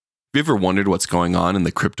you ever wondered what's going on in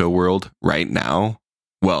the crypto world right now?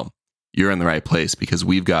 Well, you're in the right place because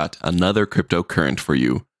we've got another crypto current for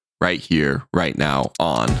you right here, right now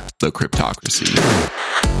on The Cryptocracy.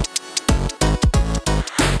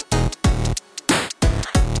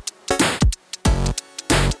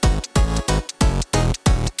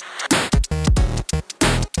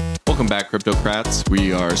 Welcome back, Cryptocrats.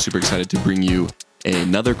 We are super excited to bring you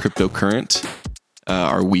another crypto current,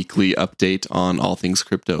 our weekly update on all things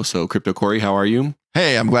crypto. So, Crypto Cory, how are you?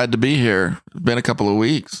 Hey, I'm glad to be here. It's been a couple of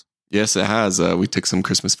weeks. Yes, it has. We took some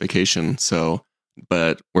Christmas vacation,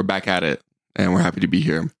 but we're back at it, and we're happy to be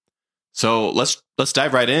here. So let's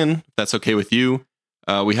dive right in, if that's okay with you.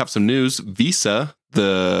 We have some news. Visa,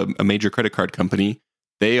 a major credit card company,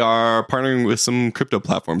 they are partnering with some crypto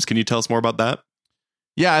platforms. Can you tell us more about that?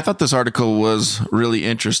 Yeah, I thought this article was really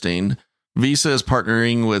interesting. Visa is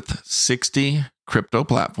partnering with 60 crypto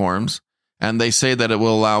platforms, and they say that it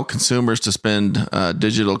will allow consumers to spend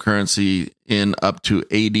digital currency in up to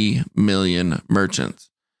 80 million merchants.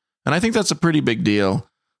 And I think that's a pretty big deal.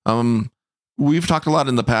 We've talked a lot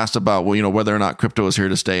in the past about, whether or not crypto is here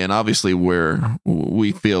to stay. And obviously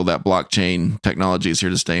we feel that blockchain technology is here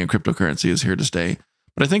to stay and cryptocurrency is here to stay.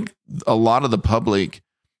 But I think a lot of the public,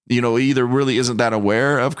 either really isn't that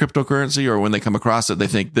aware of cryptocurrency, or when they come across it, they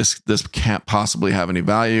think this can't possibly have any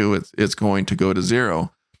value. It's going to go to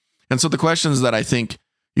zero. And so the questions that I think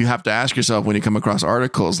you have to ask yourself when you come across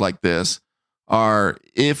articles like this are,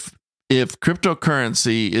 if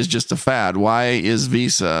cryptocurrency is just a fad, why is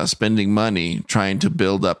Visa spending money trying to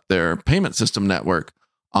build up their payment system network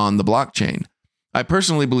on the blockchain? I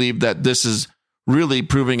personally believe that this is really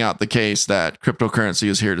proving out the case that cryptocurrency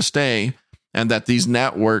is here to stay, and that these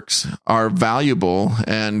networks are valuable,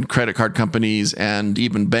 and credit card companies and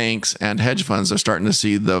even banks and hedge funds are starting to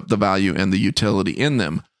see the value and the utility in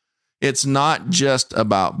them. It's not just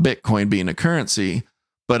about Bitcoin being a currency,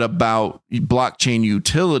 but about blockchain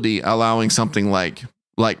utility, allowing something like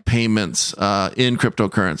payments in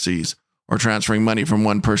cryptocurrencies, or transferring money from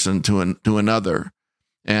one person to another.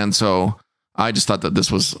 And so I just thought that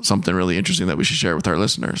this was something really interesting that we should share with our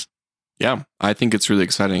listeners. Yeah, I think it's really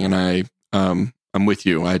exciting, and I'm with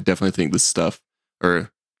you. I definitely think this stuff,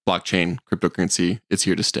 or blockchain, cryptocurrency, it's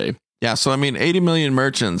here to stay. Yeah. So, 80 million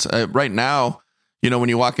merchants right now. When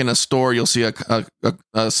you walk in a store, you'll see a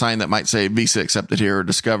sign that might say Visa accepted here or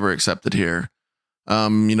Discover accepted here.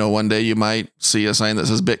 One day you might see a sign that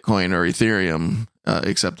says Bitcoin or Ethereum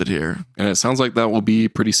accepted here. And it sounds like that will be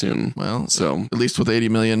pretty soon. Well, so at least with 80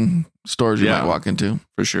 million stores you might walk into.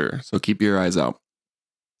 For sure. So keep your eyes out.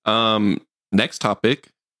 Next topic,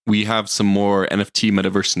 we have some more NFT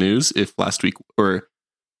metaverse news. If last week or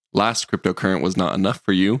last cryptocurrent was not enough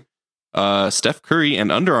for you, Steph Curry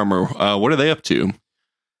and Under Armour, what are they up to?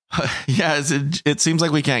 Yeah, it seems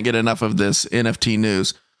like we can't get enough of this NFT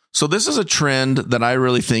news. So this is a trend that I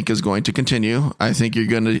really think is going to continue. I think you're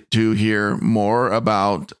going to hear more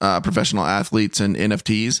about professional athletes and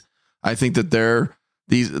NFTs. I think that the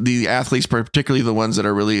athletes, particularly the ones that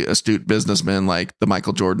are really astute businessmen, like the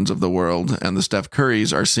Michael Jordans of the world and the Steph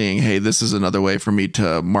Currys, are seeing, hey, this is another way for me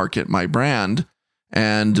to market my brand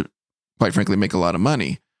and, quite frankly, make a lot of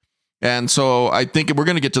money. And so I think we're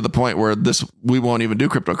going to get to the point where we won't even do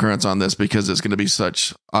cryptocurrency on this, because it's going to be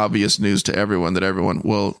such obvious news to everyone that everyone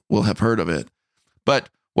will have heard of it. But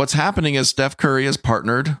what's happening is Steph Curry has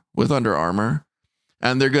partnered with Under Armour,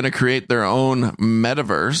 and they're going to create their own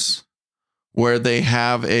metaverse where they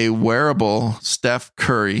have a wearable Steph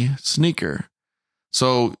Curry sneaker.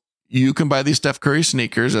 So you can buy these Steph Curry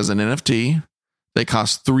sneakers as an NFT. They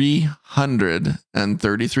cost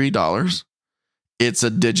 $333. It's a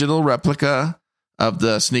digital replica of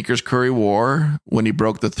the sneakers Curry wore when he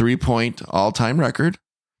broke the 3-point all-time record.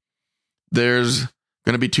 There's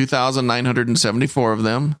going to be 2,974 of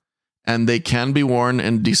them, and they can be worn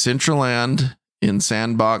in Decentralized, in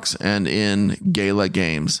Sandbox, and in Gala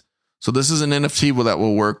games. So this is an NFT that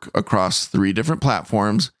will work across 3 different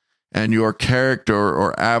platforms, and your character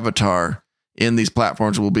or avatar in these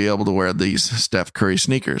platforms will be able to wear these Steph Curry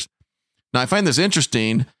sneakers. Now, I find this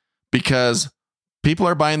interesting because people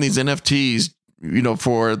are buying these NFTs,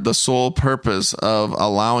 for the sole purpose of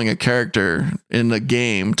allowing a character in the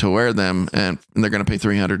game to wear them, and they're going to pay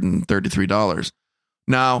 $333.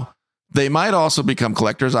 Now, they might also become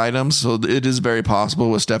collector's items, so it is very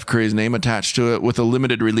possible with Steph Curry's name attached to it with a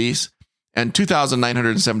limited release. And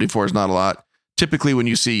 2,974 is not a lot. Typically, when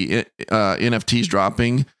you see NFTs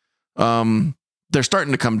dropping, they're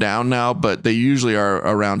starting to come down now, but they usually are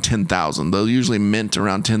around 10,000. They'll usually mint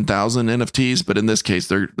around 10,000 NFTs, but in this case,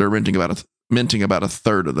 they're minting about a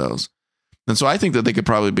third of those. And so I think that they could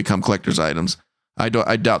probably become collector's items. I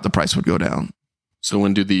doubt the price would go down. So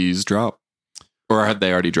when do these drop? Or had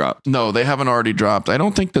they already dropped? No, they haven't already dropped. I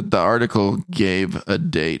don't think that the article gave a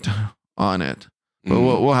date on it. But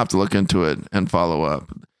we'll have to look into it and follow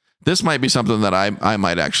up. This might be something that I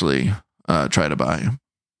might actually try to buy.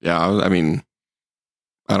 Yeah, I mean,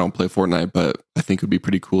 I don't play Fortnite, but I think it would be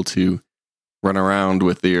pretty cool to run around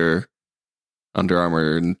with your Under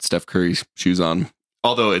Armour and Steph Curry shoes on.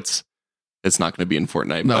 Although it's not going to be in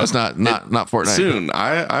Fortnite. No, it's not Fortnite. Soon,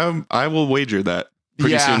 I will wager that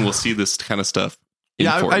pretty soon we'll see this kind of stuff in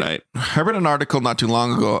Fortnite. I read an article not too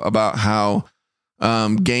long ago about how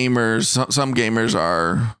some gamers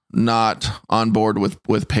are not on board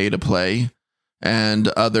with pay to play, and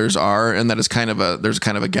others are, and that is there's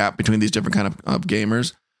kind of a gap between these different kind of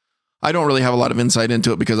gamers. I don't really have a lot of insight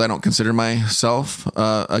into it because I don't consider myself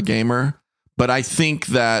a gamer, but I think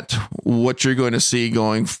that what you're going to see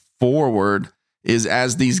going forward is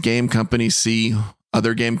as these game companies see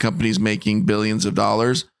other game companies making billions of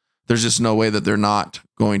dollars, there's just no way that they're not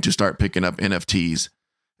going to start picking up NFTs.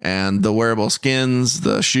 And the wearable skins,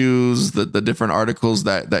 the shoes, the different articles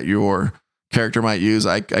that your character might use,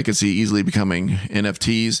 I could see easily becoming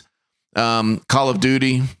NFTs. Call of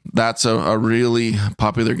Duty, that's a really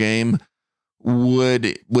popular game.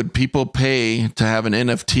 Would people pay to have an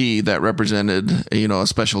NFT that represented, a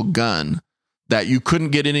special gun that you couldn't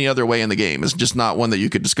get any other way in the game? It's just not one that you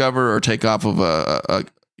could discover or take off of a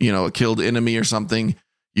killed enemy or something.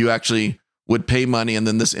 You actually would pay money, and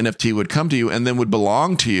then this NFT would come to you and then would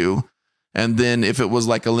belong to you. And then if it was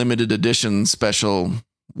like a limited edition special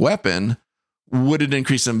weapon, would it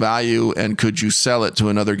increase in value, and could you sell it to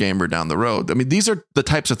another gamer down the road? I mean, these are the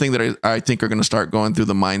types of things that I think are going to start going through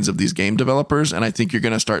the minds of these game developers. And I think you're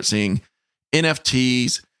going to start seeing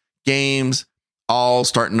NFTs, games, all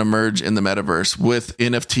starting to merge in the metaverse with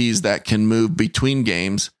NFTs that can move between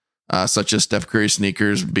games, such as Steph Curry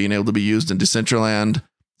sneakers being able to be used in Decentralized,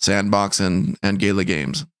 Sandbox, and Gala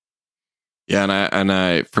games. Yeah, and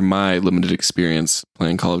I from my limited experience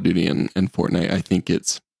playing Call of Duty and Fortnite, I think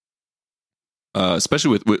it's especially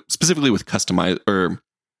with specifically with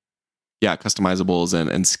customizables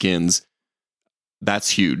and skins. That's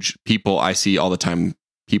huge. I see all the time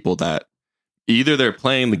people that either they're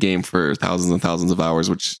playing the game for thousands and thousands of hours,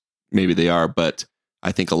 which maybe they are, but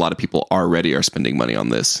I think a lot of people already are spending money on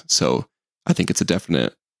this. So I think it's a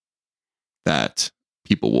definite that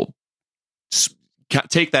people will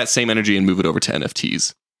take that same energy and move it over to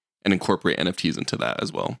NFTs and incorporate NFTs into that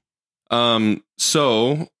as well.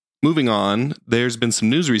 So moving on, there's been some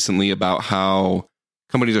news recently about how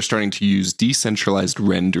companies are starting to use decentralized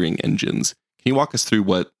rendering engines. Can you walk us through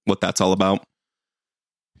what that's all about?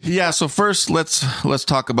 Yeah. So first, let's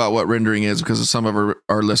talk about what rendering is, because some of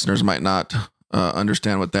our listeners might not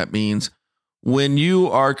understand what that means. When you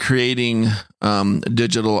are creating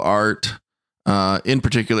digital art, in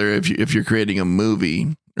particular, if you're creating a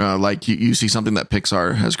movie, like you see something that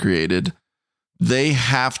Pixar has created, they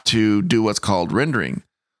have to do what's called rendering.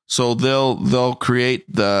 So they'll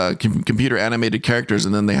create the computer animated characters,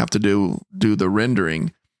 and then they have to do the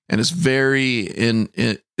rendering. And it's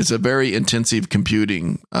it's a very intensive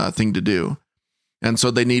computing thing to do. And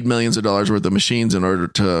so they need millions of dollars worth of machines in order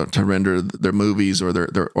to render their movies or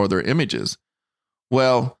their images.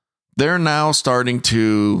 Well, they're now starting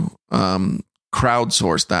to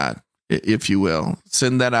crowdsource that, if you will,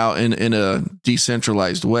 send that out in a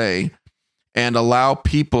decentralized way, and allow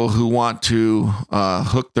people who want to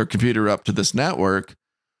hook their computer up to this network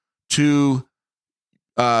to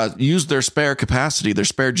use their spare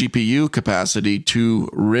GPU capacity to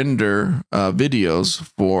render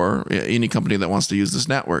videos for any company that wants to use this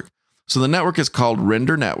network. So the network is called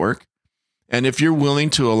Render Network. And if you're willing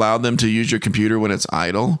to allow them to use your computer when it's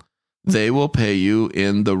idle, they will pay you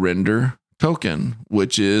in the Render token,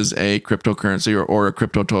 which is a cryptocurrency or a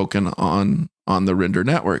crypto token on the Render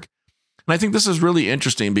Network. And I think this is really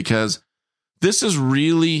interesting because this is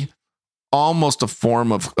really almost a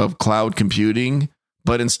form of cloud computing.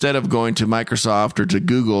 But instead of going to Microsoft or to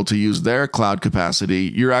Google to use their cloud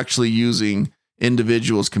capacity, you're actually using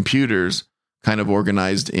individuals' computers kind of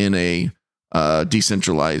organized in a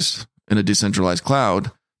decentralized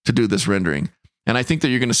cloud to do this rendering. And I think that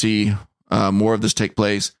you're going to see more of this take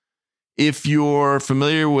place. If you're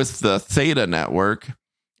familiar with the Theta network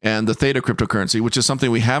and the Theta cryptocurrency, which is something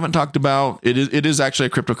we haven't talked about, it is actually a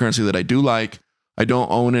cryptocurrency that I do like. I don't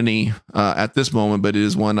own any at this moment, but it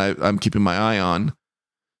is one I'm keeping my eye on.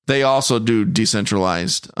 They also do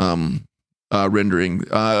decentralized rendering,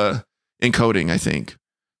 encoding, I think.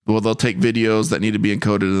 Well, they'll take videos that need to be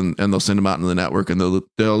encoded and they'll send them out into the network, and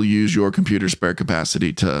they'll use your computer spare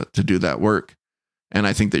capacity to do that work. And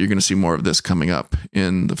I think that you're going to see more of this coming up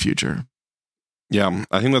in the future. Yeah,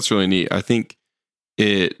 I think that's really neat. I think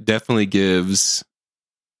it definitely gives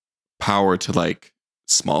power to like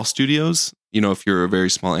small studios. If you're a very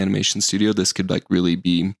small animation studio, this could like really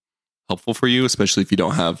be helpful for you, especially if you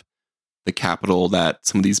don't have the capital that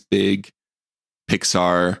some of these big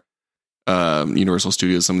Pixar, Universal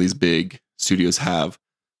Studios, some of these big studios have.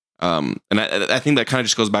 And I think that kind of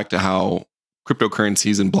just goes back to how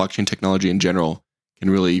cryptocurrencies and blockchain technology in general can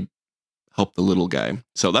really help the little guy.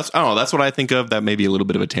 So that's what I think of. That may be a little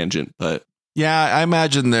bit of a tangent, but yeah, I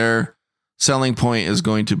imagine their selling point is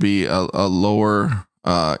going to be a lower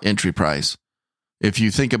entry price. If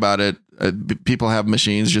you think about it, people have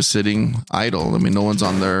machines just sitting idle. I mean, no one's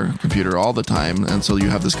on their computer all the time. And so you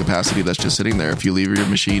have this capacity that's just sitting there. If you leave your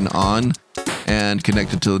machine on and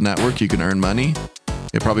connected to the network, you can earn money.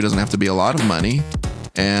 It probably doesn't have to be a lot of money.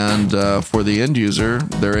 And for the end user,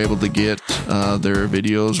 they're able to get their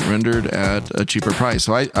videos rendered at a cheaper price.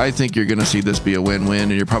 So I think you're going to see this be a win-win,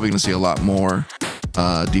 and you're probably going to see a lot more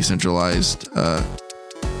decentralized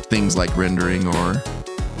things like rendering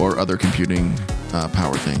or other computing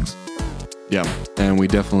power things. Yeah, and we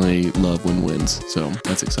definitely love win-wins, so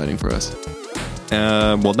that's exciting for us.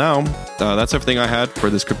 Well, now that's everything I had for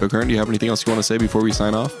this cryptocurrency. Do you have anything else you want to say before we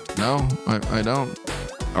sign off? No, I don't.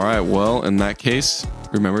 All right, well, in that case,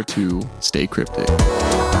 remember to stay cryptic.